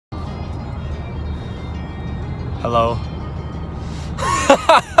Hello.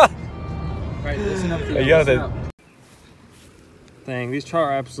 Right, listen up. You gotta. Dang, these trout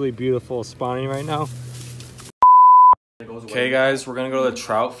are absolutely beautiful spawning right now. Okay guys, we're gonna go to the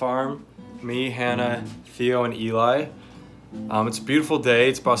trout farm. Me, Hannah, Theo, and Eli. It's a beautiful day.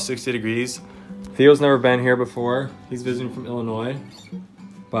 It's about 60 degrees. Theo's never been here before. He's visiting from Illinois.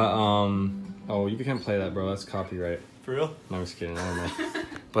 But oh, you can't play that, bro. That's copyright. For real? No, I'm just kidding. I don't know.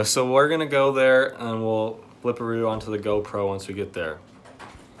 But so we're gonna go there and we'll flip a review onto the GoPro once we get there.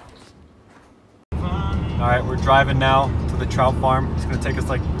 All right, we're driving now to the trout farm. It's gonna take us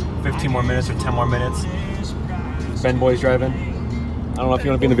like 15 more minutes or 10 more minutes. Ben Boy's driving. I don't know if you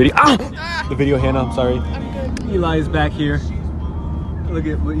want to be in the video. Ah! The video, Hannah, I'm sorry. I'm good. Eli is back here. Look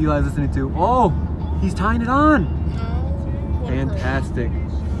at what Eli's listening to. Oh, he's tying it on. Oh, fantastic.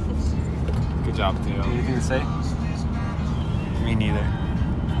 Good job, Theo. Anything to say? Me neither.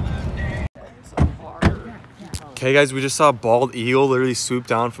 Okay guys, we just saw a bald eagle literally swoop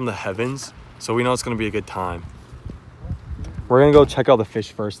down from the heavens. So we know it's gonna be a good time. We're gonna go check out the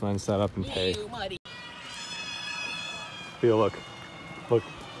fish first and then set up and pay. Theo, look. Look.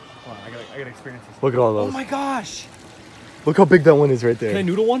 Hold on, I gotta experience this. Look at all those. Oh my gosh! Look how big that one is right there. Can I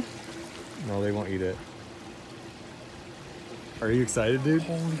noodle one? No, they won't eat it. Are you excited, dude?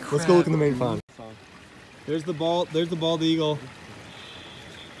 Holy crap. Let's go look in the main pond. There's the bald eagle.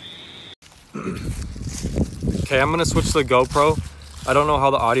 Okay, I'm gonna switch to the GoPro. I don't know how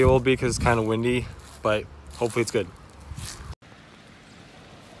the audio will be because it's kind of windy, but hopefully it's good.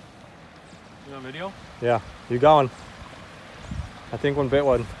 You on video? Yeah, you got one. I think one bit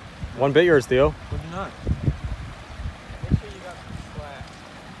one. One bit yours, Theo. Would you not? Make sure you got flat.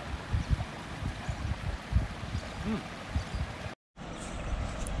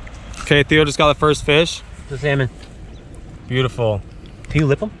 Okay, Theo just got the first fish. The salmon. Beautiful. Can you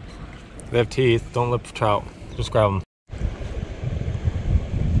lip them? They have teeth. Don't lip trout. Just grab them.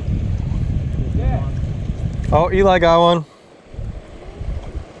 Oh, Eli got one.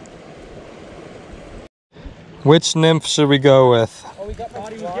 Which nymph should we go with? Oh, we got my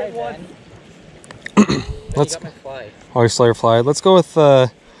fly, one. Let's. Got my fly. Oh, you saw your fly. Let's go with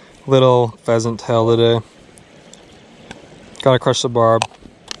little pheasant tail today. Gotta crush the barb.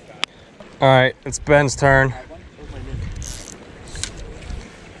 All right, it's Ben's turn.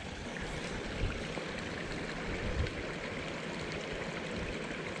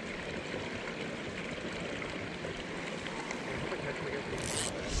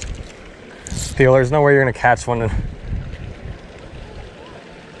 Theo, there's no way you're gonna catch one. All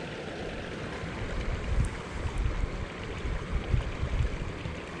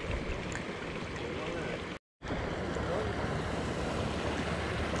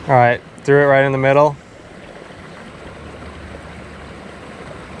right, threw it right in the middle.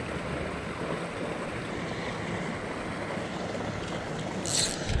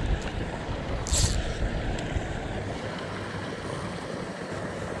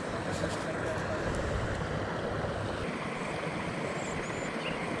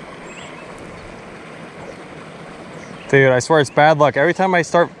 Dude, I swear it's bad luck. Every time I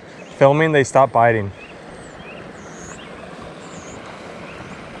start filming, they stop biting.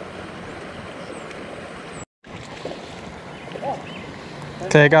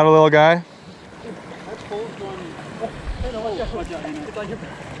 Okay, got a little guy.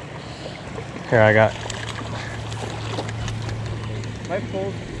 Here, I got.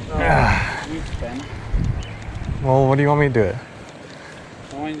 Well, what do you want me to do it?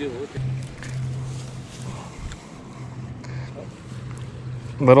 I want you to look at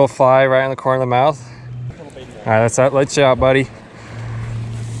Little fly right in the corner of the mouth. All right, that's that. Let you out, buddy.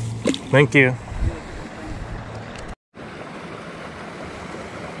 Thank you.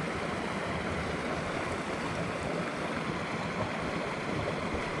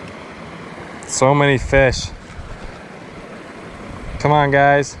 So many fish. Come on,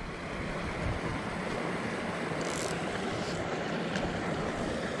 guys.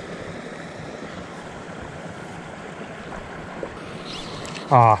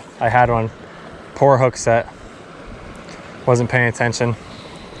 Ah, I had one. Poor hook set. Wasn't paying attention.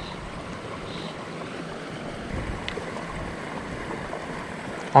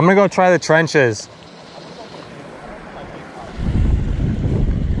 I'm gonna go try the trenches.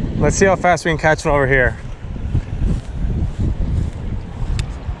 Let's see how fast we can catch one over here.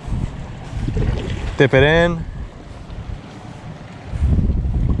 Dip it in.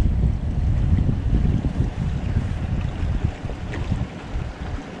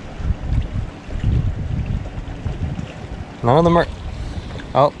 None of them are.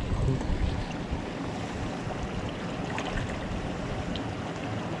 Oh.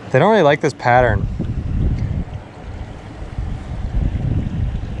 They don't really like this pattern.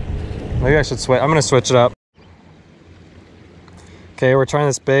 Maybe I should switch. I'm gonna switch it up. Okay, we're trying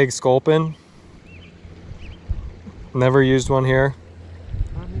this big sculpin. Never used one here.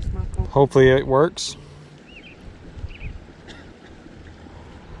 Hopefully it works.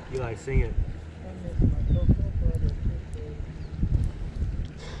 Eli, sing it.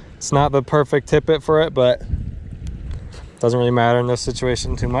 It's not the perfect tippet for it, but doesn't really matter in this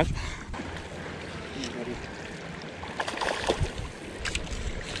situation too much.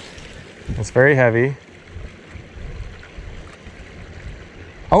 It's very heavy.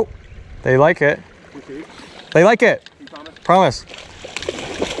 Oh, they like it. They like it. Promise.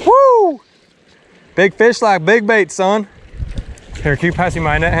 Woo! Big fish like big bait, son. Here, can you pass me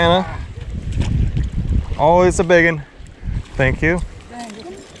my net, Hannah? Oh, it's a big one. Thank you.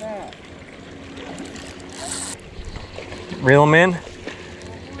 Reel them in.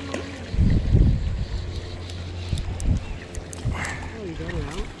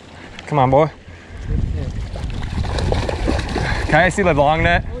 Come on, boy. Can I see the long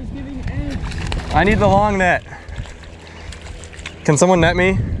net? I need the long net. Can someone net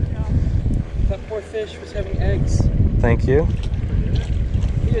me? That poor fish was having eggs. Thank you.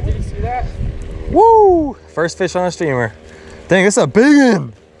 Theo, did you see that? Woo! First fish on a streamer. Dang, this is a big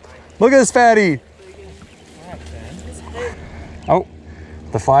one. Look at this fatty. Oh,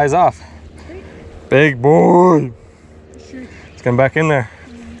 the fly's off. Big boy. Let's get him back in there.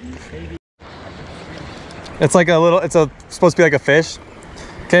 It's like a little, supposed to be like a fish.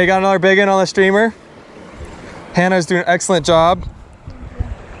 Okay, got another big one on the streamer. Hannah's doing an excellent job.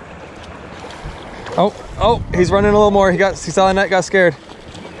 Oh, he's running a little more. He saw the net, got scared.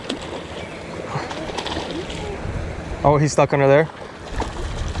 Oh, he's stuck under there.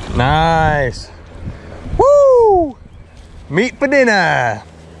 Nice. Woo! Meat for dinner.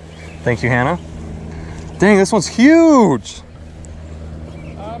 Thank you, Hannah. Dang, this one's huge.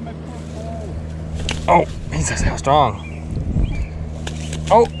 Oh, he's so strong.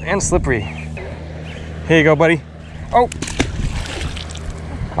 Oh, and slippery. Here you go, buddy. Oh,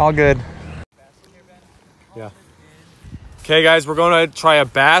 all good. Yeah. Okay, guys, we're going to try a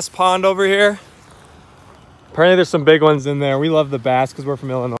bass pond over here. Apparently there's some big ones in there. We love the bass because we're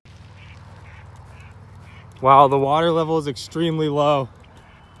from Illinois. Wow, the water level is extremely low.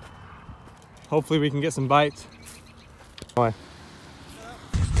 Hopefully we can get some bites.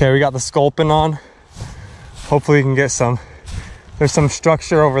 Okay, we got the sculpin on. Hopefully we can get some. There's some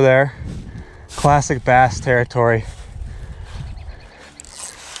structure over there. Classic bass territory.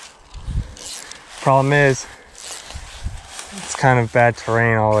 Problem is, it's kind of bad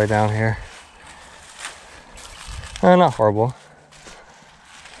terrain all the way down here. Not horrible.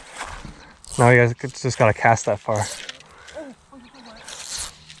 Now you guys just gotta cast that far.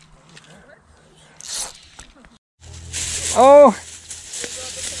 Oh!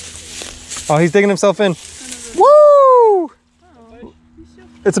 Oh, he's digging himself in. Woo!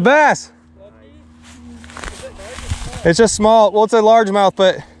 It's a bass. It's just small. Well, it's a largemouth,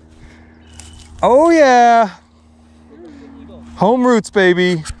 but oh yeah. Home roots,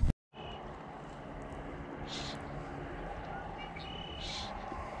 baby.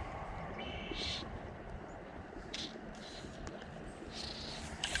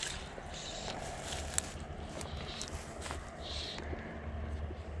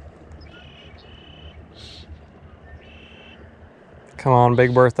 Come on,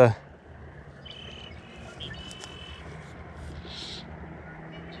 Big Bertha.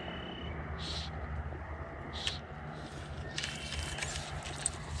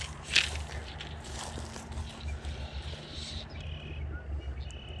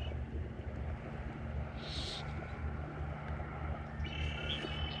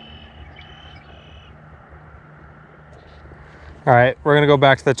 All right, we're gonna go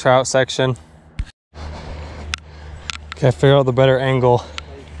back to the trout section. Okay, figure out the better angle.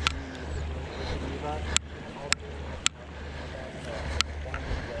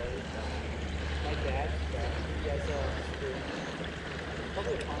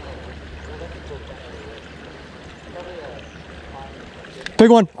 Big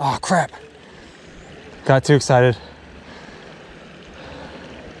one. Oh, crap. Got too excited.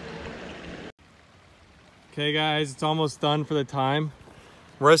 Okay guys, it's almost done for the time.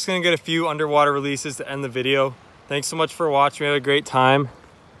 We're just gonna get a few underwater releases to end the video. Thanks so much for watching. We had a great time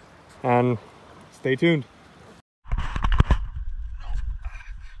and stay tuned.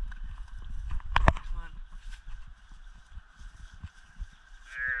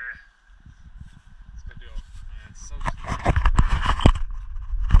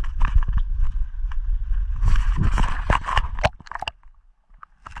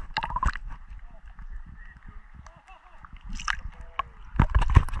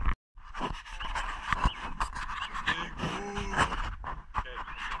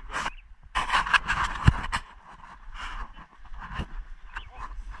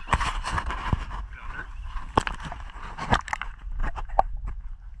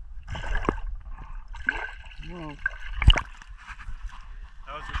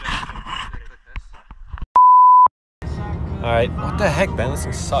 Alright, what the heck, Ben? This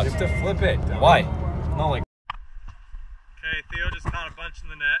thing sucks. You have to flip it. Why? Not like. Okay, Theo just caught a bunch in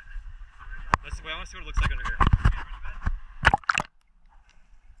the net. Let's wait, I want to see what it looks like under here.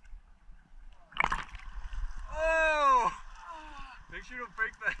 Oh! Make sure you don't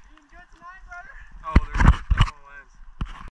break that.